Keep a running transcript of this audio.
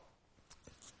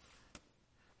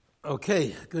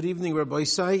Okay, good evening, Rabbi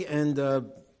Isai, and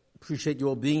appreciate you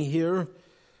all being here.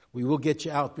 We will get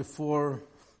you out before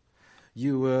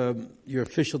your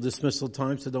official dismissal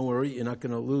time, so don't worry, you're not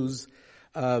going to lose.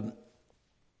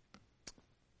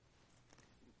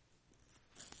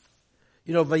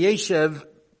 Vayeshev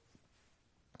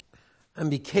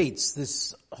and Miketz,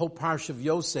 this whole Parsha of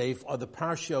Yosef, are the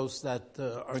Parshos that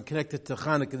are connected to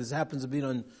Chanukah. This happens to be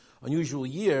an unusual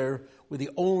year where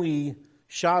the only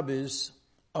Shabbos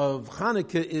of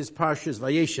Chanukah is Parshas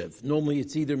Vayeshev. Normally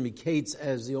it's either Miketz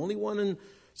as the only one, and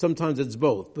sometimes it's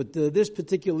both. But this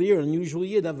particular year, unusual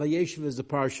year, that Vayeshev is the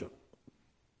Parsha.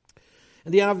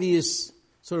 And the obvious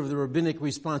sort of the rabbinic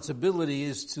responsibility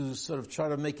is to sort of try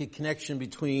to make a connection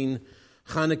between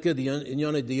Chanukah, the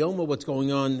Inyana Diyoma, what's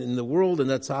going on in the world, and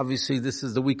that's obviously, this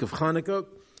is the week of Chanukah.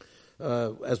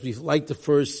 As we light the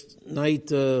first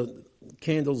night,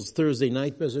 candles Thursday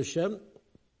night, Bez Hashem.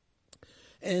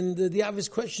 And the obvious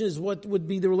question is, what would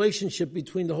be the relationship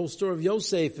between the whole story of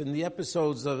Yosef and the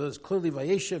episodes of clearly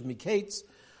Vayeshev, Miketz,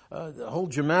 the whole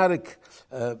dramatic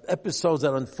episodes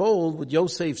that unfold with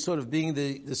Yosef sort of being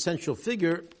the central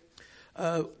figure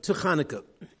to Chanukah.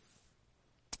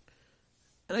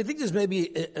 And I think there's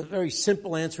maybe a very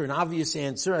simple answer, an obvious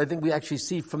answer. I think we actually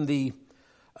see from the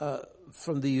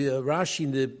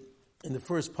Rashi in the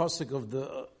first pasuk of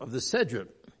the Sedra.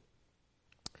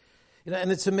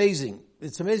 And it's amazing.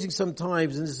 It's amazing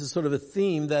sometimes, and this is sort of a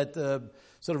theme that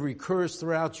sort of recurs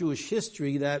throughout Jewish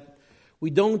history, that we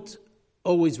don't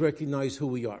always recognize who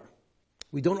we are.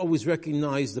 We don't always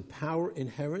recognize the power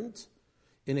inherent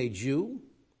in a Jew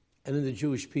and in the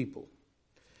Jewish people.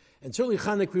 And certainly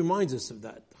Chanukah reminds us of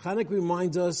that. Chanukah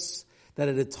reminds us that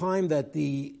at a time that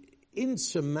the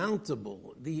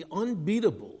insurmountable, the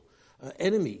unbeatable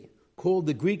enemy called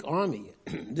the Greek army,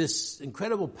 this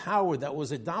incredible power that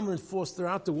was a dominant force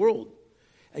throughout the world,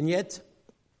 and yet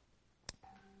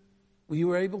we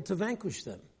were able to vanquish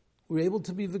them. We were able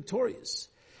to be victorious.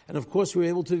 And of course we were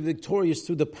able to be victorious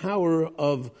through the power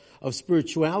of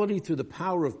spirituality, through the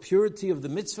power of purity of the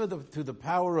mitzvah, through the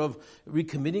power of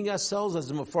recommitting ourselves. As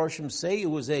the Mefarshim say, it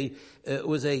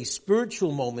was a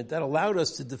spiritual moment that allowed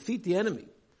us to defeat the enemy.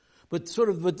 But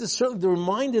this certainly the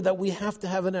reminder that we have to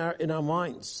have in our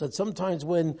minds, that sometimes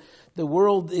when the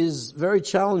world is very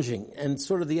challenging and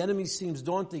sort of the enemy seems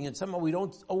daunting and somehow we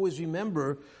don't always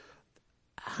remember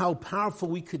how powerful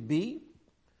we could be,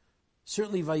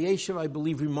 certainly Vayeshev, I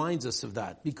believe, reminds us of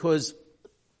that. Because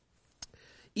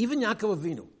even Yaakov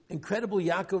Avinu, incredible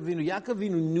Yaakov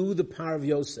Avinu knew the power of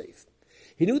Yosef.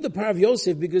 He knew the power of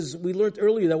Yosef because we learned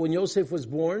earlier that when Yosef was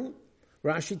born,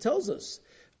 Rashi tells us,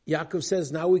 Yaakov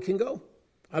says, now we can go.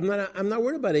 I'm not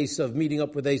worried about Esav, meeting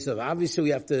up with Esav. Obviously,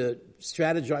 we have to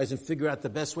strategize and figure out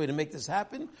the best way to make this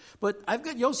happen. But I've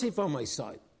got Yosef on my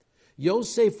side.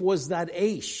 Yosef was that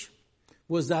Aish,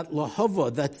 was that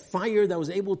lahava, that fire that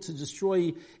was able to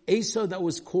destroy Esav, that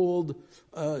was called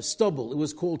stubble. It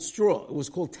was called straw. It was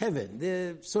called teven.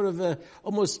 They're sort of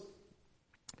almost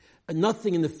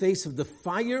nothing in the face of the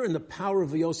fire and the power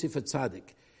of Yosef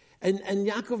HaTzadik. And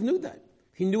Yaakov knew that.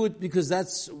 He knew it because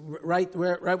that's right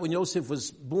when Yosef was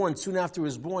born. Soon after he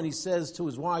was born, he says to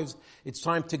his wives, it's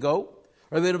time to go.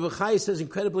 Rabbi Bechai says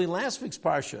incredibly in last week's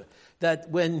Parsha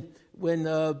that when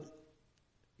Yaakov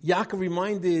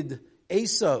reminded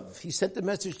Esav, he sent the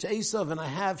message to Esav, and I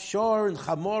have Shar and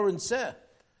Chamor and Seh.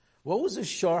 What was a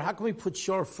Shar? How can we put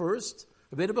Shar first?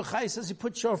 Rabbi Bechai says he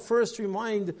put Shar first to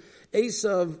remind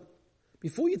Esav,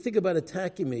 before you think about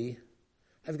attacking me,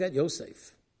 I've got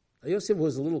Yosef. Yosef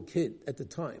was a little kid at the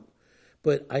time,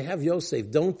 but I have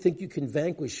Yosef. Don't think you can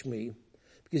vanquish me,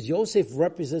 because Yosef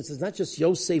represents, it's not just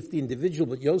Yosef the individual,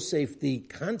 but Yosef the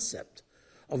concept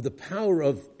of the power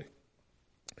of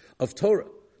Torah,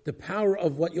 the power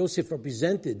of what Yosef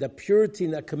represented, that purity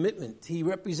and that commitment. He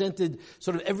represented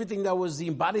sort of everything that was the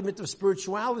embodiment of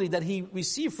spirituality that he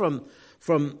received from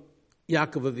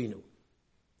Yaakov Avinu.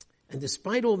 And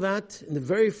despite all that, in the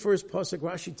very first pasuk,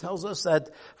 Rashi tells us that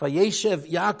Vayeshev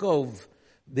Yaakov,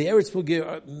 the Eretz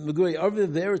Meguri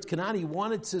Arviv, the Eretz Kanani,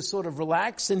 wanted to sort of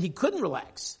relax, and he couldn't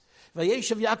relax.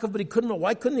 Vayeshev Yaakov, but he couldn't.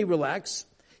 Why couldn't he relax?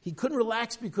 He couldn't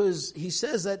relax because he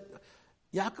says that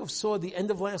Yaakov saw the end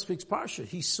of last week's parsha.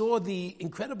 He saw the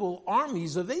incredible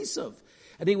armies of Esav,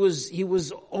 and he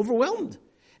was overwhelmed.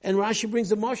 And Rashi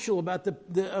brings a mashal about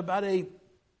about a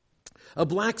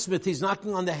blacksmith. He's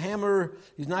knocking on the hammer,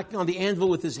 he's knocking on the anvil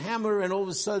with his hammer, and all of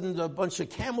a sudden a bunch of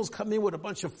camels come in with a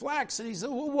bunch of flax, and he says,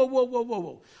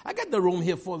 whoa. I got no room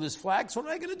here for this flax. What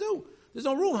am I going to do? There's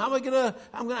no room. How am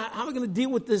I going to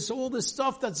deal with this, all this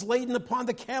stuff that's laden upon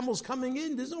the camels coming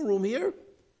in? There's no room here.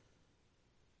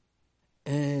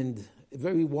 And a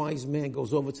very wise man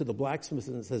goes over to the blacksmith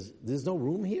and says, "There's no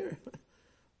room here?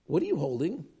 What are you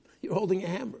holding? You're holding a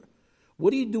hammer.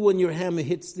 What do you do when your hammer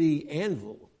hits the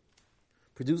anvil?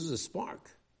 Produces a spark.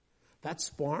 That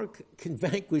spark can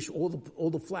vanquish all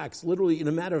the flax, literally in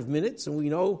a matter of minutes. And we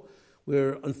know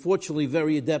we're unfortunately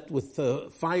very adept with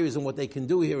fires and what they can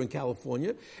do here in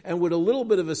California. And with a little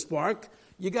bit of a spark,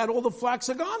 you got all the flax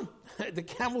are gone. The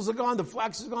camels are gone, the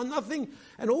flax is gone, nothing.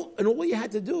 And all you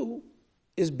had to do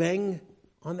is bang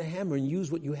on the hammer and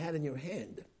use what you had in your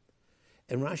hand.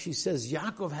 And Rashi says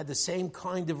Yaakov had the same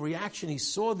kind of reaction. He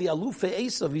saw the Alufe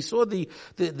Esav, he saw the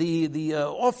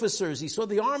officers, he saw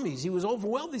the armies. He was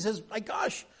overwhelmed. He says, "My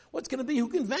gosh, what's going to be? Who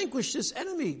can vanquish this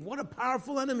enemy? What a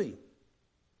powerful enemy!"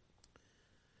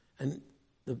 And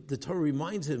the Torah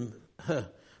reminds him,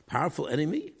 "Powerful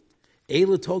enemy?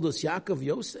 Eila told us Yaakov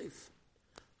Yosef.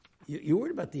 You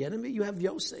worried about the enemy? You have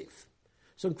Yosef."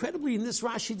 So incredibly, in this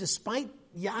Rashi, despite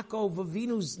Yaakov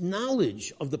Avinu's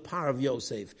knowledge of the power of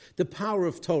Yosef, the power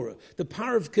of Torah, the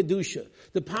power of Kedusha,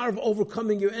 the power of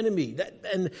overcoming your enemy,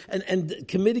 and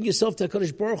committing yourself to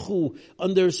HaKadosh Baruch Hu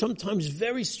under sometimes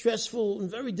very stressful and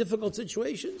very difficult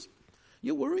situations,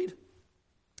 you're worried.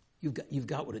 You've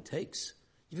got what it takes.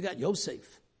 You've got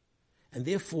Yosef. And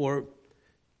therefore,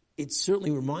 it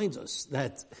certainly reminds us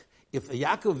that if a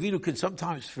Yaakov Avinu can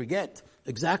sometimes forget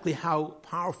exactly how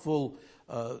powerful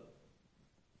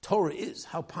Torah is,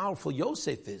 how powerful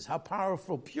Yosef is, how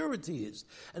powerful purity is,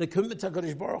 and a commitment to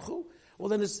HaKadosh Baruch Hu, well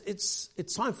then it's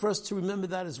time for us to remember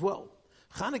that as well.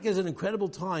 Chanukah is an incredible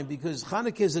time because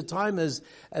Chanukah is a time, as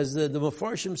the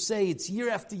Mefarshim say, it's year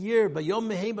after year, but Yom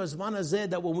Mehei Bazman Hazeh,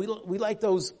 that when we light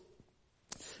those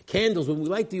candles, when we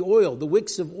light the oil, the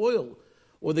wicks of oil,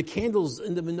 or the candles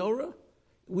in the menorah,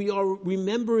 we are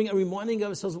remembering and reminding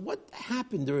ourselves what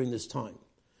happened during this time.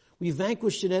 We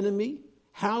vanquished an enemy.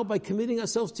 How? By committing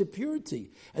ourselves to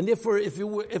purity. And therefore, if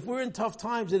we're in tough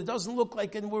times and it doesn't look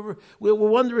like, and we're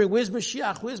wondering, where's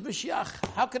Mashiach? Where's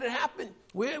Mashiach? How could it happen?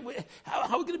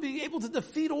 How are we going to be able to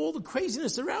defeat all the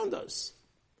craziness around us?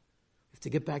 We have to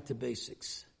get back to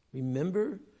basics.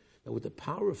 Remember that with the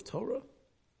power of Torah,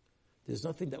 there's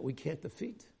nothing that we can't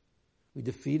defeat. We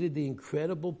defeated the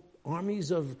incredible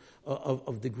armies of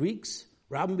the Greeks.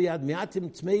 Rabim biyad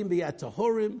miatim, tmeim biyad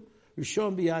tahorim,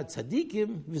 Rishon biyad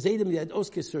tzadikim, v'zeidim biyad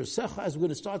oskes secha, as we're going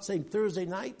to start saying Thursday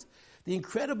night. The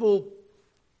incredible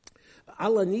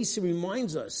Allah Nisi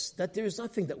reminds us that there is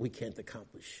nothing that we can't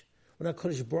accomplish. When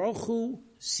HaKadosh Baruch Hu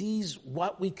sees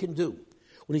what we can do,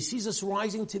 when He sees us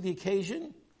rising to the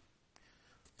occasion,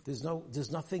 there's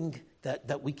nothing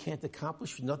that we can't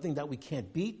accomplish, nothing that we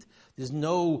can't beat. There's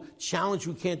no challenge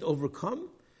we can't overcome.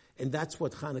 And that's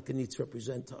what Chanukah needs to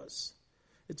represent to us.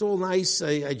 It's all nice.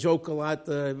 I joke a lot.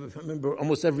 I remember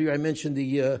almost every year I mentioned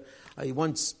I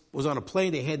once was on a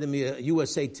plane. They handed me a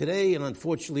USA Today, and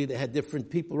unfortunately they had different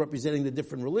people representing the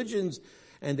different religions.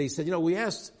 And they said, we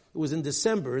asked, it was in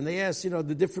December, and they asked,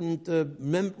 the different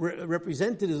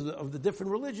representatives of the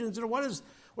different religions, what does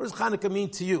Chanukah mean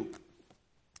to you?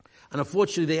 And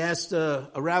unfortunately, they asked a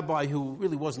rabbi who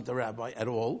really wasn't a rabbi at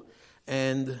all.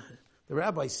 And the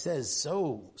rabbi says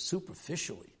so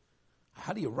superficially,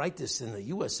 how do you write this in the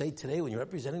USA Today when you're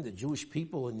representing the Jewish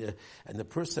people? And the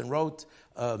person wrote,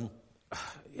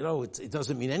 it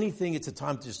doesn't mean anything. It's a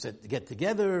time to just get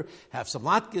together, have some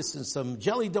latkes and some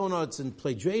jelly donuts and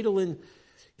play dreidel.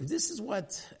 If this is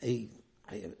what I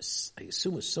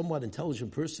assume a somewhat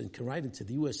intelligent person can write into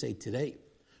the USA Today,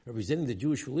 representing the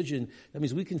Jewish religion, that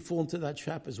means we can fall into that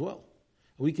trap as well.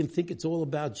 We can think it's all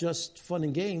about just fun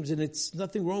and games, and it's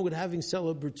nothing wrong with having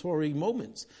celebratory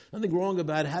moments. Nothing wrong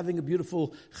about having a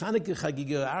beautiful Chanukah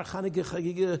Chagiga. Our Chanukah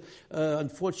Chagiga,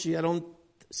 unfortunately, I don't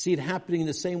see it happening in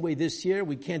the same way this year.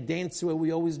 We can't dance the way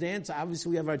we always dance. Obviously,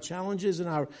 we have our challenges and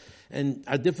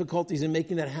our difficulties in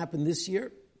making that happen this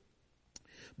year.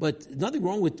 But nothing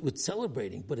wrong with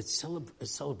celebrating, but it's a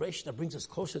celebration that brings us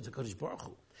closer to Kadosh Baruch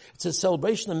Hu. It's a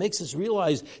celebration that makes us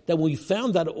realize that when we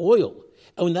found that oil,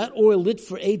 and when that oil lit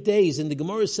for 8 days, and the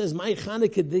Gemara says, "My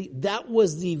Chanukah," that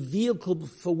was the vehicle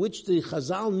for which the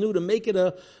Chazal knew to make it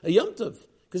a Yom Tov.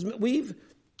 Because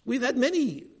we've had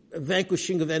many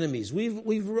vanquishing of enemies.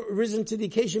 We've risen to the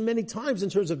occasion many times in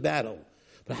terms of battle.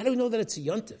 But how do we know that it's a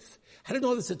Yom Tov? How do we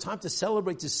know that it's a time to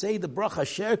celebrate, to say the bracha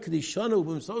Asher Kedishanu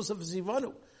B'Msosav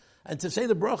Zivanu, and to say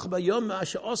the bracha Bayom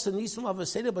Asher Osa Nisam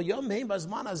Avaseda Bayom Heim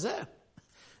Bazman Hazeh?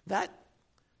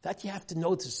 That you have to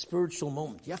know it's a spiritual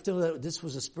moment. You have to know that this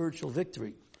was a spiritual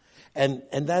victory. And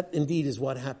that indeed is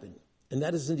what happened. And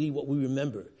that is indeed what we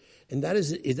remember. And that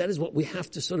is what we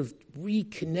have to sort of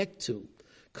reconnect to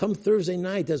Come Thursday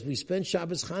night, as we spend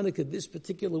Shabbos Chanukah this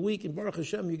particular week, and Baruch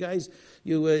Hashem, you guys,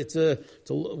 it's a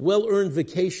well-earned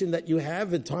vacation that you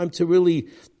have, a time to really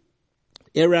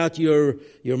air out your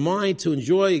mind, to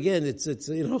enjoy. Again,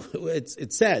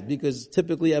 it's sad because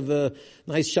typically you have a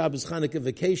nice Shabbos Chanukah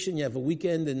vacation, you have a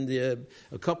weekend and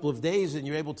a couple of days, and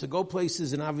you're able to go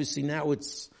places. And obviously now we're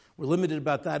limited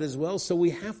about that as well. So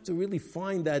we have to really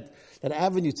find that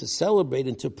avenue to celebrate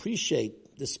and to appreciate,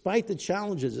 despite the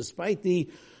challenges, despite the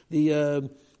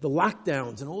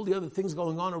lockdowns and all the other things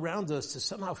going on around us, to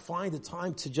somehow find a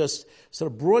time to just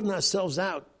sort of broaden ourselves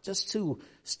out, just to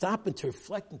stop and to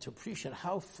reflect and to appreciate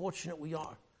how fortunate we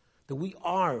are, that we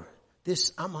are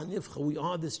this Am HaNivcha, we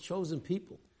are this chosen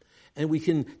people. And we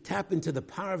can tap into the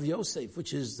power of Yosef,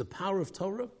 which is the power of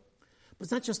Torah. But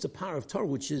it's not just the power of Torah,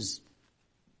 which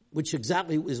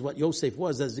exactly is what Yosef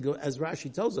was, as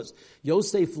Rashi tells us.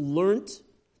 Yosef learned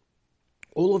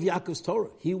all of Yaakov's Torah.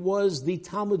 He was the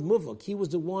Talmud Muvak. He was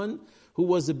the one who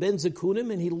was the Ben Zekunim,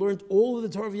 and he learned all of the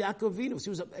Torah of Yaakov Avinu. So he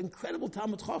was an incredible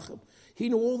Talmud Chacham. He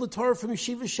knew all the Torah from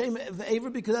Yeshiva Shem Ever,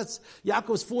 because that's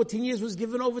Yaakov's 14 years was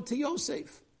given over to Yosef.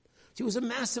 So he was a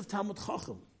massive Talmud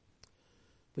Chacham.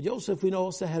 But Yosef, we know,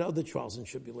 also had other trials and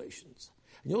tribulations.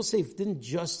 And Yosef didn't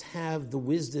just have the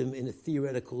wisdom in a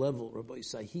theoretical level, Rabbi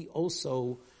Yisai. He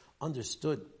also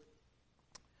understood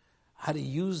how to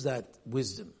use that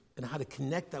wisdom and how to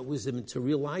connect that wisdom into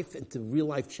real life and to real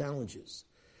life challenges.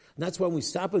 And that's why when we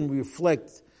stop and we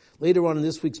reflect later on in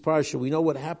this week's Parsha, we know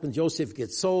what happens. Joseph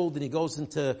gets sold and he goes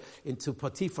into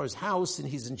Potiphar's house and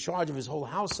he's in charge of his whole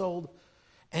household.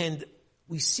 And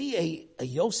we see a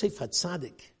Yosef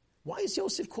HaTzadik. Why is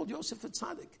Yosef called Yosef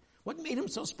HaTzadik? What made him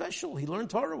so special? He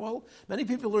learned Torah. Well, many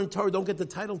people learn Torah, don't get the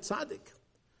title Tzaddik.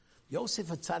 Yosef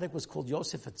HaTzadik was called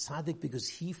Yosef HaTzadik because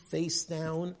he faced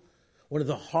down one of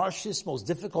the harshest, most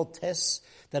difficult tests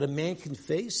that a man can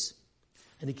face,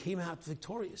 and he came out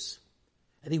victorious.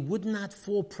 And he would not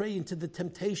fall prey into the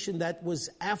temptation that was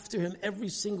after him every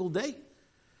single day.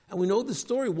 And we know the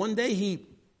story. One day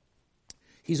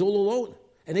he's all alone.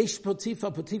 And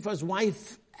Potiphar's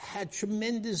wife, had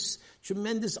tremendous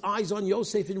eyes on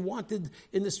Yosef and wanted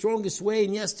in the strongest way.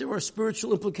 And yes, there are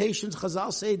spiritual implications.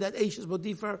 Chazal say that Eishes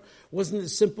Potiphar wasn't a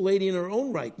simple lady in her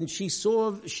own right. And she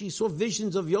saw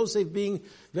visions of Yosef being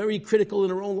very critical in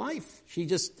her own life. She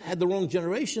just had the wrong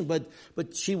generation, but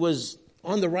she was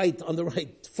on the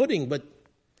right footing, but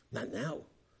not now.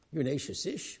 You're an Eishes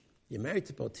Ish. You're married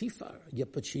to Potiphar,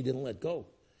 but she didn't let go.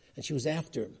 And she was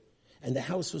after him. And the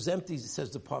house was empty, says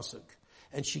the Pasuk.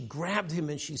 And she grabbed him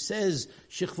and she says,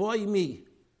 "Shechvoyimi,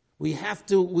 we have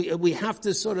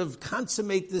to sort of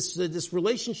consummate this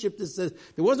relationship." There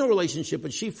was no relationship,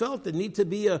 but she felt there need to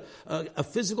be a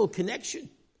physical connection.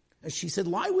 And she said,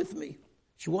 "Lie with me."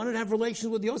 She wanted to have relations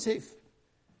with Yosef,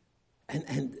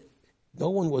 and no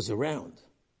one was around.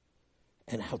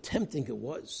 And how tempting it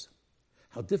was,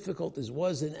 how difficult this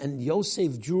was, and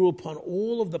Yosef drew upon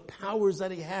all of the powers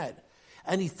that he had.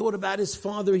 And he thought about his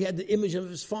father. He had the image of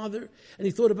his father. And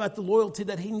he thought about the loyalty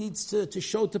that he needs to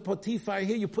show to Potiphar.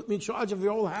 Here, you put me in charge of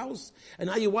your whole house, and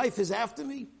now your wife is after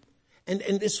me. And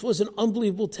this was an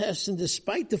unbelievable test. And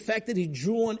despite the fact that he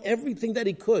drew on everything that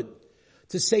he could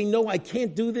to say, no, I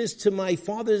can't do this to my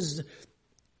father's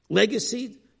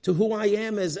legacy, to who I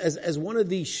am as one of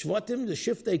the Shvatim, the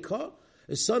Shiftei Ka,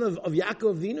 the son of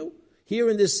Yaakov Avinu. Here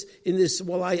in this,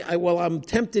 while I'm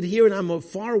tempted here and I'm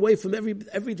far away from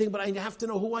everything, but I have to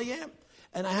know who I am,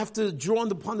 and I have to draw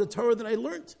upon the Torah that I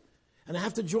learned, and I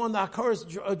have to draw on the Akaras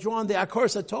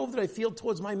HaTov that I feel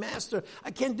towards my master.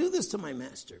 I can't do this to my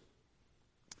master.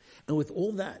 And with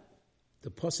all that,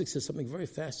 the pasuk says something very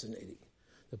fascinating.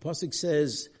 The pasuk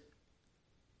says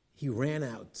he ran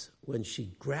out when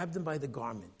she grabbed him by the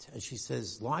garment, and she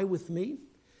says, "Lie with me."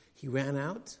 He ran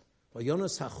out.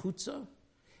 Vayonos hachutza.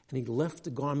 And he left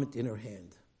the garment in her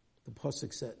hand. The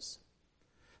pasuk says.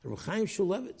 And Ruchaim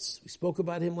Shulevitz, we spoke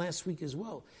about him last week as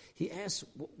well. He asked,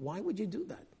 why would you do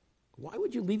that? Why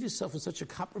would you leave yourself in such a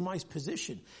compromised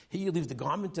position? Here you leave the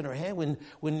garment in her hand.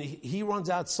 When he runs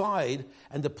outside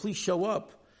and the police show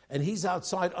up and he's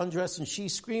outside undressed and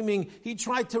she's screaming, "He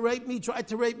tried to rape me, tried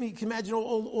to rape me." You can imagine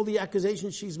all the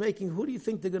accusations she's making. Who do you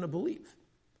think they're going to believe?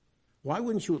 Why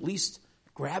wouldn't you at least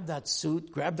grab that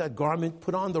suit, grab that garment,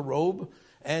 put on the robe,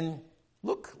 and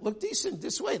look decent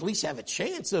this way? At least you have a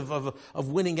chance of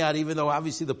winning out, even though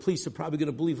obviously the police are probably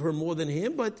going to believe her more than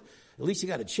him, but at least you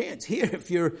got a chance. Here, if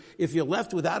you're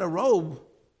left without a robe,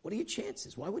 what are your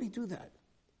chances? Why would he do that?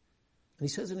 And he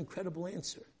says an incredible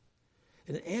answer.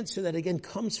 An answer that again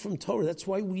comes from Torah. That's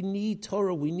why we need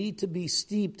Torah. We need to be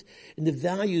steeped in the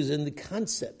values and the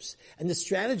concepts and the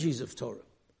strategies of Torah.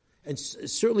 And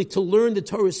certainly to learn the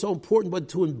Torah is so important, but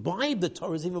to imbibe the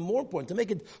Torah is even more important, to make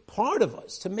it part of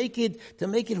us, to make it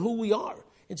who we are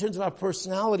in terms of our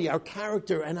personality, our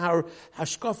character, and our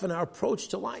hashkaf and our approach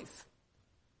to life.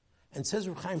 And says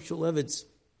Reb Chaim Shulevitz,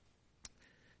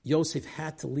 Yosef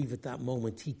had to leave at that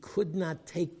moment. He could not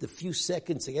take the few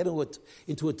seconds to get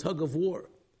into a tug of war.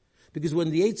 Because when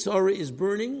the Yetzer Hara is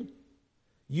burning,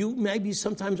 you maybe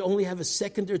sometimes only have a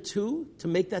second or two to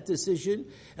make that decision.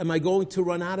 Am I going to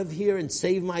run out of here and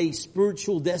save my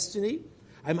spiritual destiny?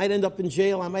 I might end up in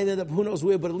jail. I might end up who knows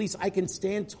where, but at least I can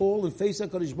stand tall and face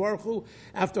HaKadosh Baruch Hu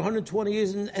after 120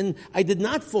 years. And I did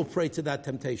not fall prey to that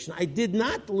temptation. I did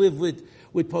not live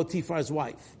with Potiphar's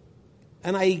wife.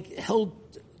 And I held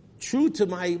true to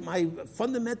my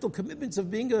fundamental commitments of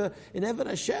being an Eved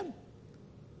Hashem.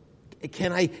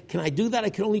 Can I do that? I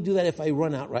can only do that if I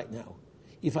run out right now.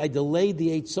 If I delay,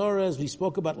 the Yetzer Hara, as we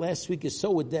spoke about last week, is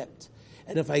so adept.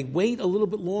 And if I wait a little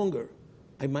bit longer,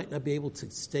 I might not be able to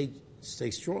stay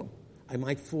strong. I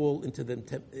might fall into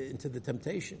the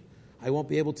temptation. I won't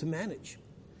be able to manage.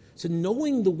 So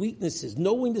knowing the weaknesses,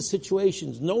 knowing the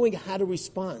situations, knowing how to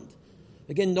respond,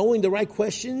 again, knowing the right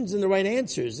questions and the right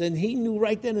answers. And he knew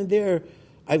right then and there,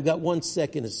 I've got 1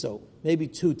 second or so, maybe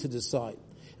 2 to decide.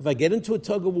 If I get into a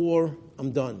tug of war,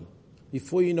 I'm done.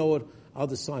 Before you know it, I'll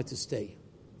decide to stay.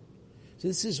 So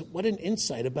this is what an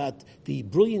insight about the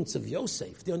brilliance of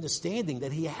Yosef, the understanding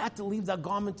that he had to leave that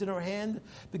garment in her hand,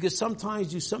 because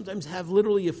sometimes you have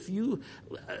literally a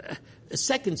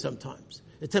second sometimes.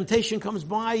 The temptation comes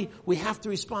by, we have to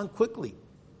respond quickly.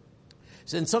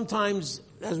 So, and sometimes,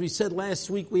 as we said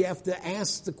last week, we have to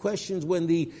ask the questions when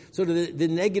the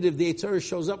negative, the Yetzer Hara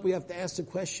shows up, we have to ask the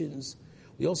questions.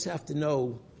 We also have to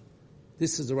know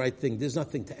this is the right thing. There's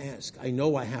nothing to ask. I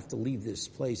know I have to leave this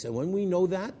place. And when we know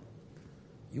that,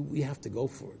 we have to go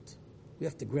for it. We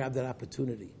have to grab that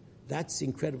opportunity. That's the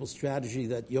incredible strategy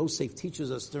that Yosef teaches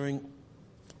us during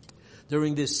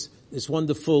this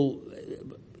wonderful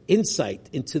insight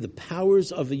into the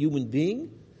powers of a human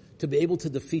being to be able to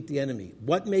defeat the enemy.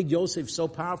 What made Yosef so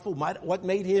powerful? What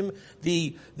made him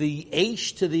the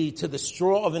ash to the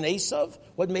straw of an Esav?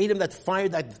 What made him that fire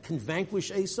that can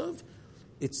vanquish Esav?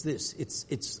 It's this.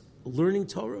 It's learning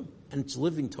Torah and it's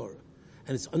living Torah.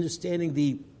 And it's understanding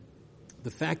the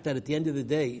fact that at the end of the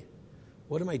day,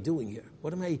 what am I doing here?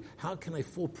 How can I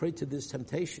fall prey to this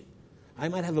temptation? I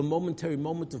might have a momentary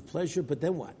moment of pleasure, but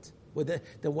then what?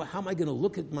 How am I going to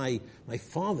look at my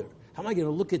father? How am I going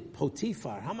to look at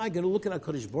Potiphar? How am I going to look at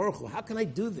HaKadosh Baruch Hu? How can I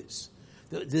do this?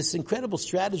 This incredible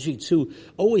strategy to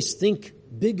always think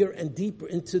bigger and deeper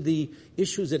into the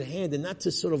issues at hand and not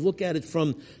to sort of look at it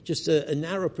from just a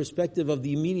narrow perspective of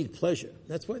the immediate pleasure.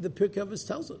 That's why the Pirkei Avos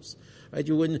tells us, right?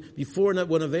 When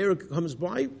Avera comes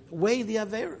by, weigh the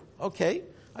Avera. Okay,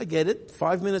 I get it.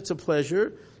 5 minutes of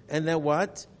pleasure, and then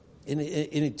what? An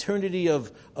eternity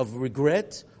of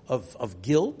regret, of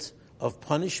guilt, of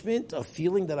punishment, of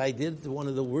feeling that I did one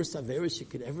of the worst Averas you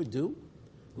could ever do.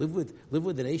 Live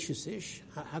with an Ashes Ish.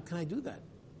 How can I do that?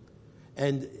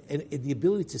 And the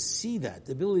ability to see that,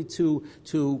 the ability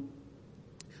to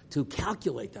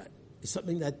calculate that is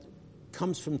something that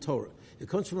comes from Torah. It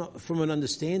comes from an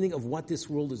understanding of what this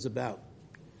world is about.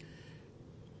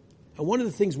 And one of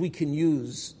the things we can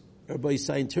use, everybody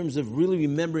say, in terms of really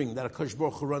remembering that HaKadosh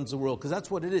Baruch Hu runs the world, because that's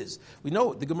what it is. We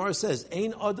know it. The Gemara says,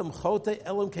 Ein Adam Chote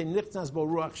Elam Kein Nichnas Bo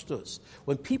Ruach Shtus.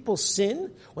 When people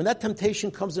sin, when that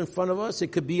temptation comes in front of us,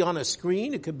 it could be on a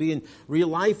screen, it could be in real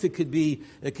life, it could be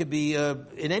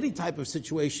in any type of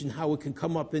situation, how it can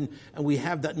come up and we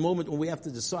have that moment when we have to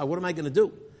decide, what am I going to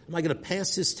do? Am I going to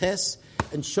pass this test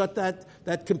and shut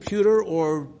that computer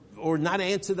or not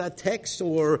answer that text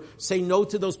or say no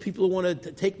to those people who want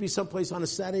to take me someplace on a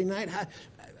Saturday night?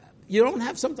 You don't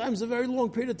have sometimes a very long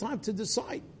period of time to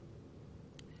decide.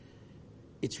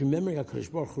 It's remembering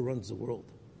HaKadosh Baruch Hu runs the world.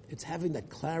 It's having that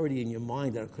clarity in your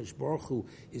mind that HaKadosh Baruch Hu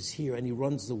is here and He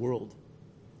runs the world.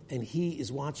 And He is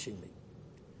watching me.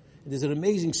 And there's an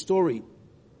amazing story,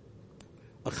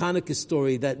 a Chanukah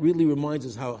story, that really reminds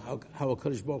us how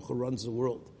HaKadosh Baruch Hu runs the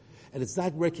world. And it's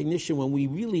that recognition, when we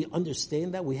really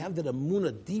understand that, we have that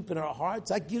emunah deep in our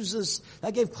hearts, that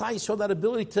gave Klal Yisrael that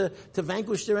ability to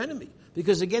vanquish their enemy.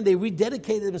 Because again, they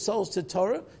rededicated themselves to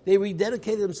Torah, they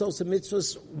rededicated themselves to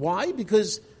mitzvahs. Why?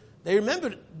 Because they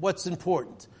remembered what's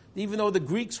important. Even though the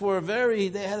Greeks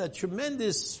they had a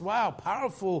tremendous,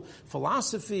 powerful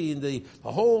philosophy, and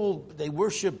they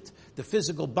worshipped the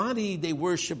physical body, they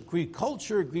worshipped Greek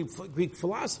culture, Greek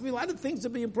philosophy, a lot of things to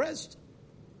be impressed.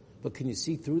 But can you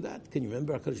see through that? Can you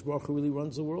remember HaKadosh Baruch Hu really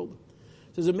runs the world?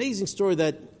 There's an amazing story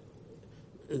that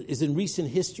is in recent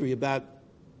history about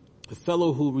a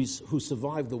fellow who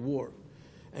survived the war.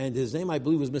 and his name, I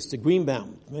believe, was Mr.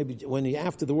 Greenbaum. Maybe when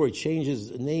after the war, he changed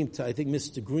his name to, I think,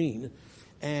 Mr. Green.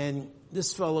 And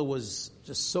this fellow was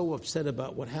just so upset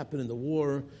about what happened in the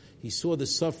war. He saw the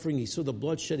suffering, he saw the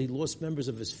bloodshed, he lost members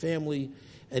of his family,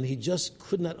 and he just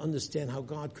could not understand how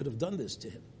God could have done this to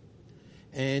him.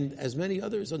 And as many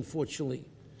others, unfortunately,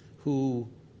 who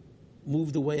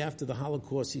moved away after the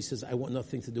Holocaust, he says, I want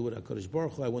nothing to do with HaKadosh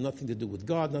Baruch Hu, I want nothing to do with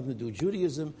God, nothing to do with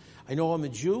Judaism. I know I'm a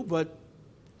Jew, but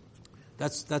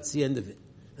that's the end of it.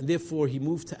 And therefore, he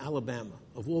moved to Alabama.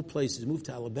 Of all places, he moved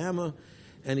to Alabama,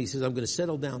 and he says, I'm going to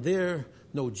settle down there.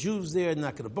 No Jews there,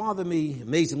 not going to bother me.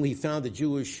 Amazingly, he found a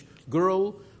Jewish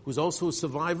girl who's also a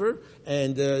survivor,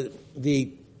 and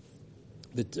they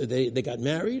got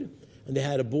married, and they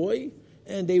had a boy,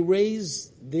 and they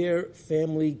raised their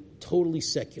family totally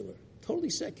secular.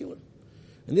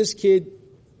 And this kid,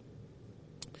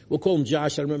 we'll call him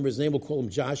Josh. I remember his name. We'll call him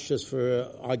Josh just for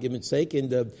argument's sake.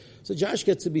 And so Josh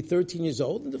gets to be 13 years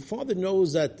old, and the father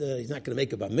knows that he's not going to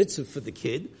make a bar mitzvah for the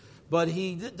kid, but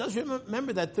he does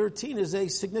remember that 13 is a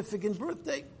significant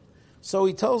birthday. So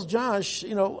he tells Josh,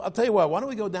 I'll tell you what, why don't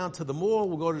we go down to the mall,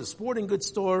 we'll go to the sporting goods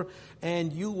store,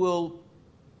 and you'll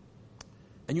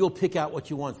pick out what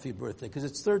you want for your birthday, because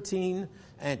it's 13,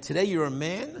 and today you're a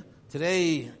man,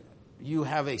 today you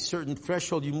have a certain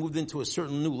threshold, you moved into a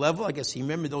certain new level. I guess he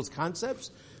remembered those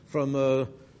concepts from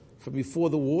before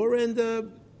the war,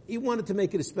 and he wanted to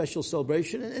make it a special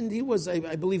celebration, and he was,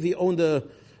 I believe he owned a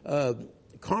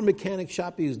car mechanic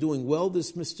shop. He was doing well,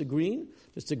 this Mr.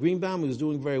 Greenbaum, he was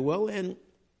doing very well, and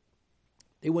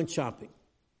they went shopping.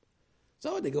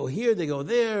 So they go here, they go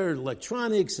there,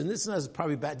 electronics, and this is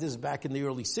probably this is back in the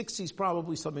early 60s,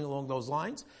 probably, something along those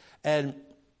lines. And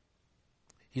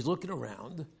he's looking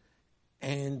around,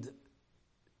 and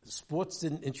sports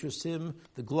didn't interest him.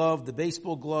 The glove, the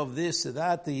baseball glove, this or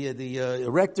that, the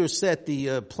erector set,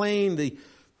 the plane,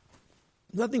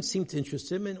 nothing seemed to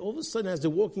interest him. And all of a sudden, as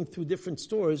they're walking through different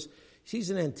stores, he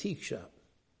sees an antique shop.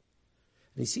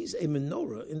 And he sees a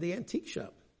menorah in the antique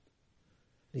shop.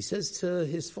 And he says to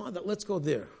his father, let's go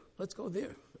there.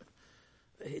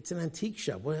 It's an antique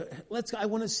shop. I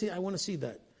want to see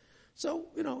that. So,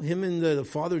 him and the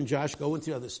father and Josh go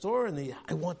into the other store, and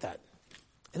I want that.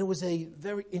 And it was a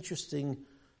very interesting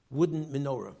wooden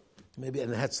menorah. And it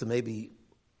had some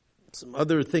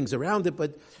other things around it, but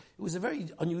it was a very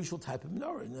unusual type of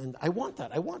menorah. And I want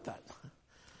that.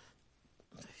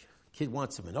 Kid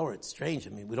wants a menorah. It's strange.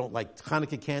 We don't like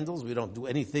Chanukah candles. We don't do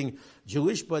anything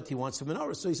Jewish, but he wants a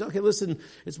menorah. So he said, okay, listen,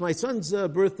 it's my son's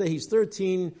birthday. He's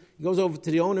 13. He goes over to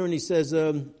the owner and he says,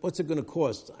 what's it going to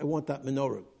cost? I want that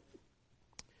menorah.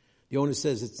 The owner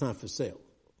says, it's not for sale.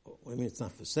 What do you mean it's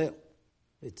not for sale?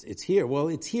 It's here. Well,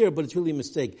 it's here, but it's really a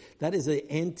mistake. That is an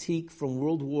antique from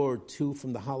World War II,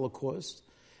 from the Holocaust.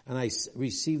 And I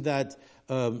received that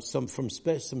some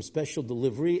special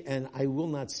delivery, and I will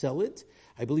not sell it.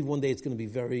 I believe one day it's going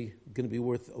to be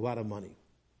worth a lot of money.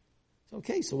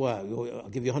 Okay, so I'll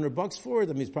give you $100 for it.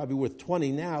 It's probably worth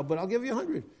 20 now, but I'll give you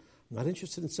 100. I'm not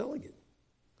interested in selling it.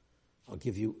 I'll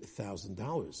give you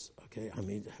 $1,000. Okay,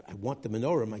 I want the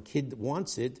menorah. My kid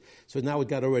wants it. So now it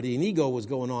got already an ego was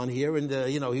going on here, and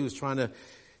he was trying to.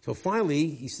 So finally,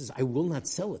 he says, I will not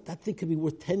sell it. That thing could be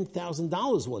worth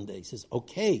 $10,000 one day. He says,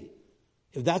 okay,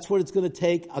 if that's what it's going to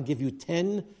take, I'll give you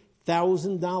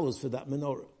 $10,000 for that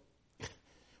menorah.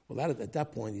 Well, at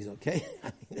that point, he's okay.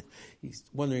 He's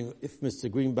wondering if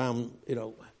Mr. Greenbaum,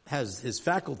 has his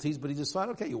faculties, but he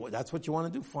decided, okay, that's what you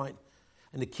want to do, fine.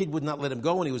 And the kid would not let him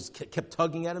go, and he kept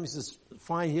tugging at him. He says,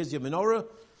 fine, here's your menorah.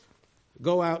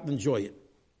 Go out and enjoy it.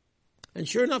 And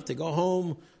sure enough, they go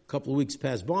home. A couple of weeks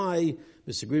pass by.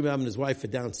 Mr. Greenbaum and his wife are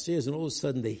downstairs, and all of a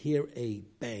sudden they hear a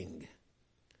bang.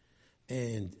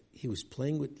 And he was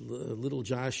playing with little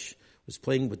Josh, was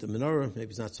playing with the menorah. Maybe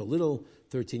he's not so little,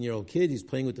 13-year-old kid. He's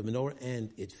playing with the menorah,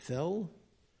 and it fell,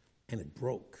 and it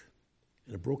broke.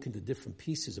 And it broke into different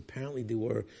pieces. Apparently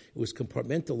it was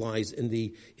compartmentalized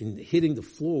in hitting the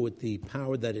floor with the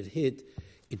power that it hit.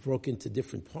 It broke into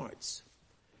different parts.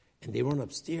 And they run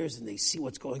upstairs and they see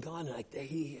what's going on.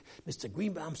 And Mr.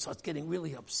 Greenbaum starts getting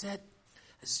really upset.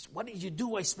 I says, what did you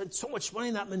do? I spent so much money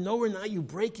on that menorah, now you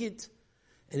break it.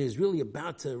 And he's really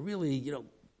about to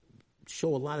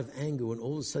show a lot of anger. And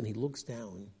all of a sudden he looks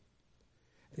down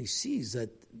and he sees that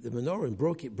the menorah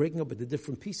breaking up into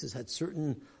different pieces had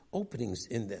certain openings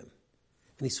in them.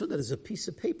 And he saw that as a piece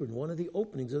of paper in one of the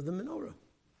openings of the menorah.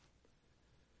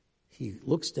 He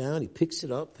looks down, he picks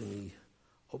it up, and he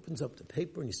opens up the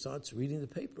paper and he starts reading the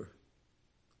paper.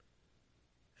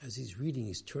 As he's reading,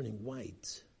 he's turning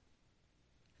white.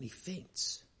 And he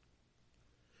faints.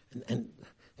 And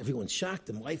Everyone's shocked.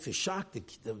 The wife is shocked.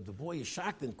 The boy is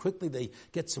shocked. And quickly they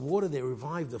get some water. They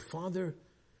revive the father.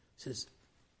 He says,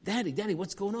 Daddy,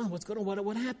 what's going on? What's going on?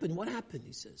 What happened? What happened?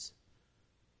 He says,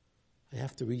 I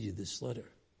have to read you this letter.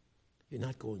 You're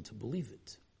not going to believe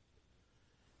it.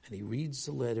 And he reads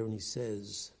the letter and he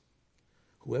says,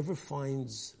 whoever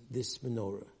finds this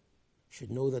menorah should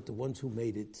know that the ones who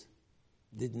made it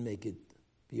didn't make it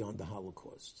beyond the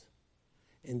Holocaust.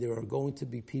 And there are going to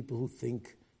be people who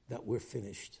think that we're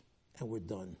finished and we're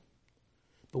done.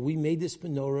 But we made this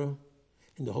menorah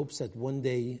in the hopes that one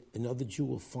day another Jew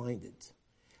will find it.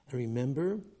 And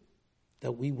remember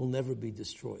that we will never be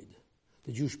destroyed.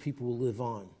 The Jewish people will live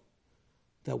on.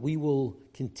 That we will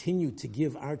continue to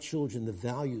give our children the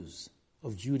values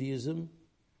of Judaism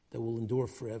that will endure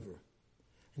forever.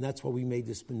 And that's why we made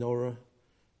this menorah,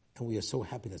 and we are so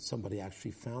happy that somebody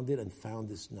actually found it and found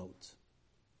this note.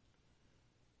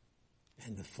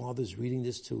 And the father's reading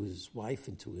this to his wife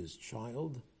and to his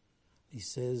child. He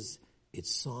says,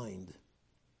 it's signed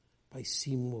by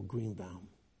Seymour Greenbaum.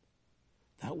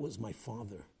 That was my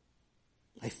father.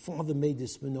 My father made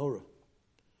this menorah.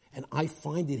 And I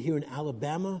find it here in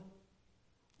Alabama.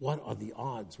 What are the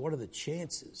odds? What are the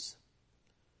chances?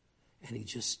 And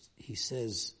he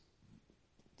says,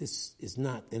 this is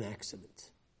not an accident.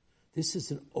 This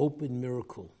is an open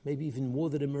miracle. Maybe even more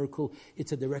than a miracle.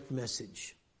 It's a direct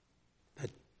message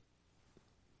that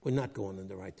we're not going in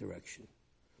the right direction.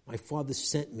 My father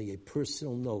sent me a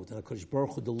personal note, and HaKadosh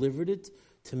Baruch Hu delivered it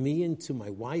to me and to my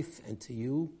wife and to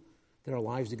you, that our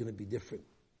lives are going to be different.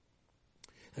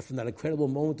 And from that incredible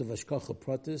moment of Hashgacha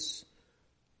Pratis,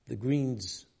 the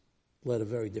Greens led a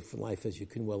very different life, as you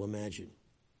can well imagine.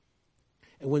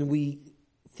 And when we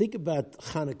think about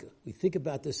Chanukah, we think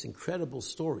about this incredible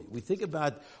story. We think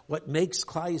about what makes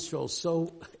Klal Yisrael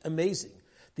so amazing.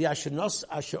 The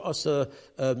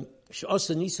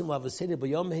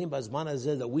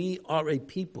that we are a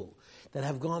people that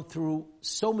have gone through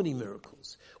so many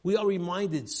miracles. We are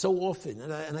reminded so often,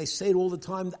 and I say it all the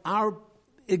time, our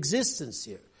existence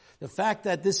here, the fact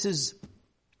that this is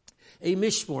a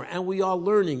mishmor, and we are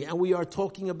learning, and we are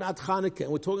talking about Chanukah,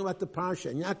 and we're talking about the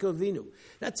Parsha, and Yaakov Avinu.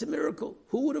 That's a miracle.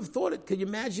 Who would have thought it? Could you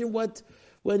imagine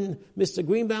when Mr.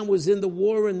 Greenbaum was in the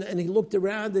war, and he looked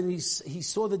around, and he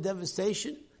saw the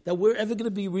devastation, that we're ever going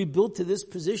to be rebuilt to this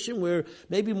position where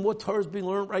maybe more Torah is being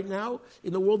learned right now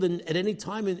in the world than at any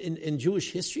time in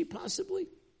Jewish history, possibly?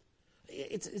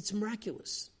 It's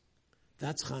miraculous.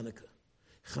 That's Chanukah.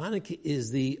 Chanukah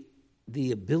is the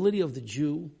ability of the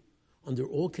Jew, under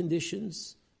all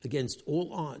conditions, against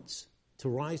all odds, to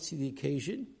rise to the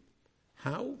occasion.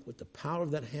 How? With the power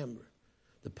of that hammer.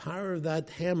 The power of that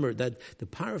hammer, the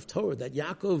power of Torah that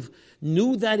Yaakov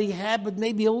knew that he had, but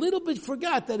maybe a little bit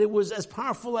forgot that it was as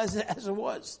powerful as it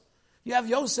was. You have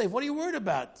Yosef. What are you worried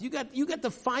about? You got the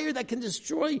fire that can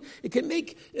destroy. It can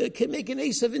make an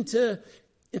Esav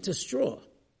into straw.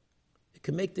 It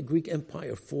can make the Greek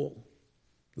Empire fall.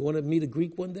 You want to meet a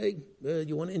Greek one day?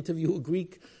 You want to interview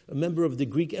a member of the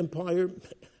Greek Empire?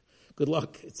 Good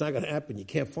luck. It's not going to happen. You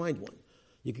can't find one.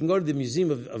 You can go to the Museum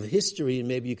of History and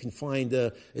maybe you can find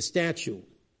a statue.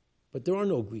 But there are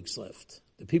no Greeks left.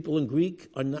 The people in Greece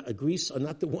are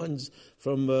not the ones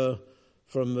from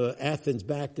Athens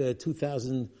back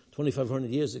 2,500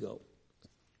 years ago.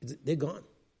 They're gone.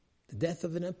 The death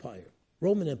of an empire.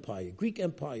 Roman Empire, Greek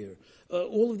Empire,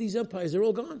 all of these empires, they're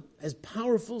all gone. As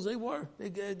powerful as they were.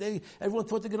 Everyone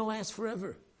thought they're going to last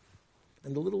forever.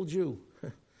 And the little Jew,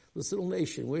 this little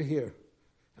nation, we're here.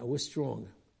 And we're strong.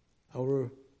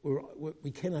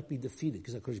 We cannot be defeated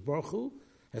because HaKadosh Baruch Hu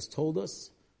has told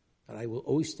us that I will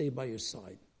always stay by your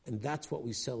side. And that's what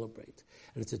we celebrate.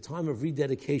 And it's a time of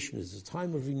rededication. It's a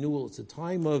time of renewal. It's a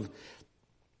time of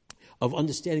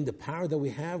understanding the power that we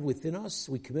have within us.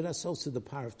 We commit ourselves to the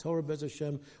power of Torah, Bez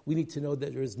Hashem. We need to know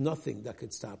that there is nothing that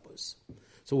could stop us.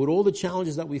 So with all the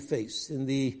challenges that we face in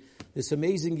this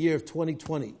amazing year of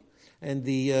 2020, and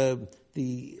the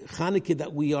Chanukah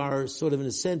that we are sort of, in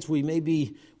a sense, we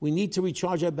need to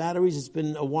recharge our batteries. It's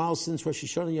been a while since Rosh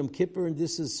Hashanah Yom Kippur, and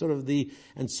this is sort of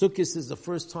and Sukkot is the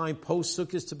first time post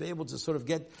Sukkot to be able to sort of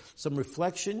get some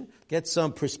reflection, get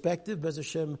some perspective. Bez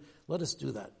Hashem, let us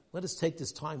do that. Let us take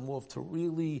this time off to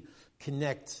really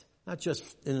connect, not just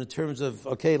in terms of,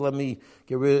 okay, let me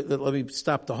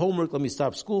stop the homework, let me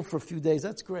stop school for a few days.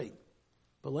 That's great.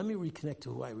 But let me reconnect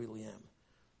to who I really am.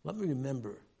 Let me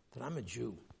remember that I'm a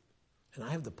Jew, and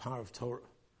I have the power of Torah.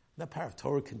 That power of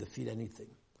Torah can defeat anything.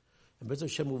 And Bez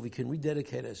Hashem, we can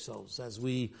rededicate ourselves as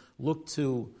we look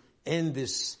to end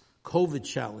this COVID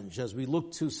challenge, as we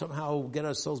look to somehow get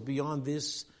ourselves beyond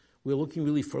this. We're looking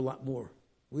really for a lot more.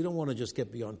 We don't want to just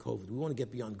get beyond COVID. We want to get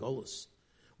beyond Golus.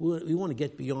 We want to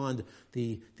get beyond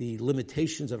the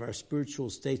limitations of our spiritual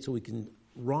state so we can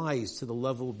rise to the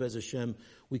level of Bez Hashem.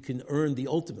 We can earn the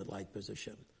ultimate light, Bez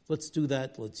Hashem. Let's do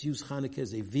that. Let's use Chanukah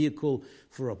as a vehicle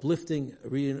for uplifting,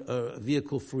 a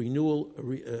vehicle for renewal,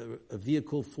 a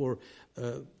vehicle for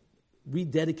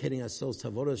rededicating ourselves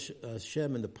to Avodah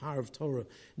Hashem and the power of Torah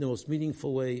in the most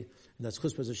meaningful way. And that's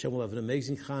Chus Bez Hashem. We'll have an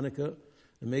amazing Chanukah, an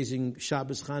amazing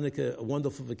Shabbos Chanukah, a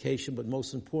wonderful vacation, but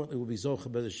most importantly, we'll be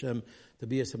Zocha Bez Hashem to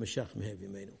be as HaMashiach Mehev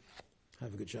Yameinu.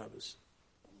 Have a good Shabbos.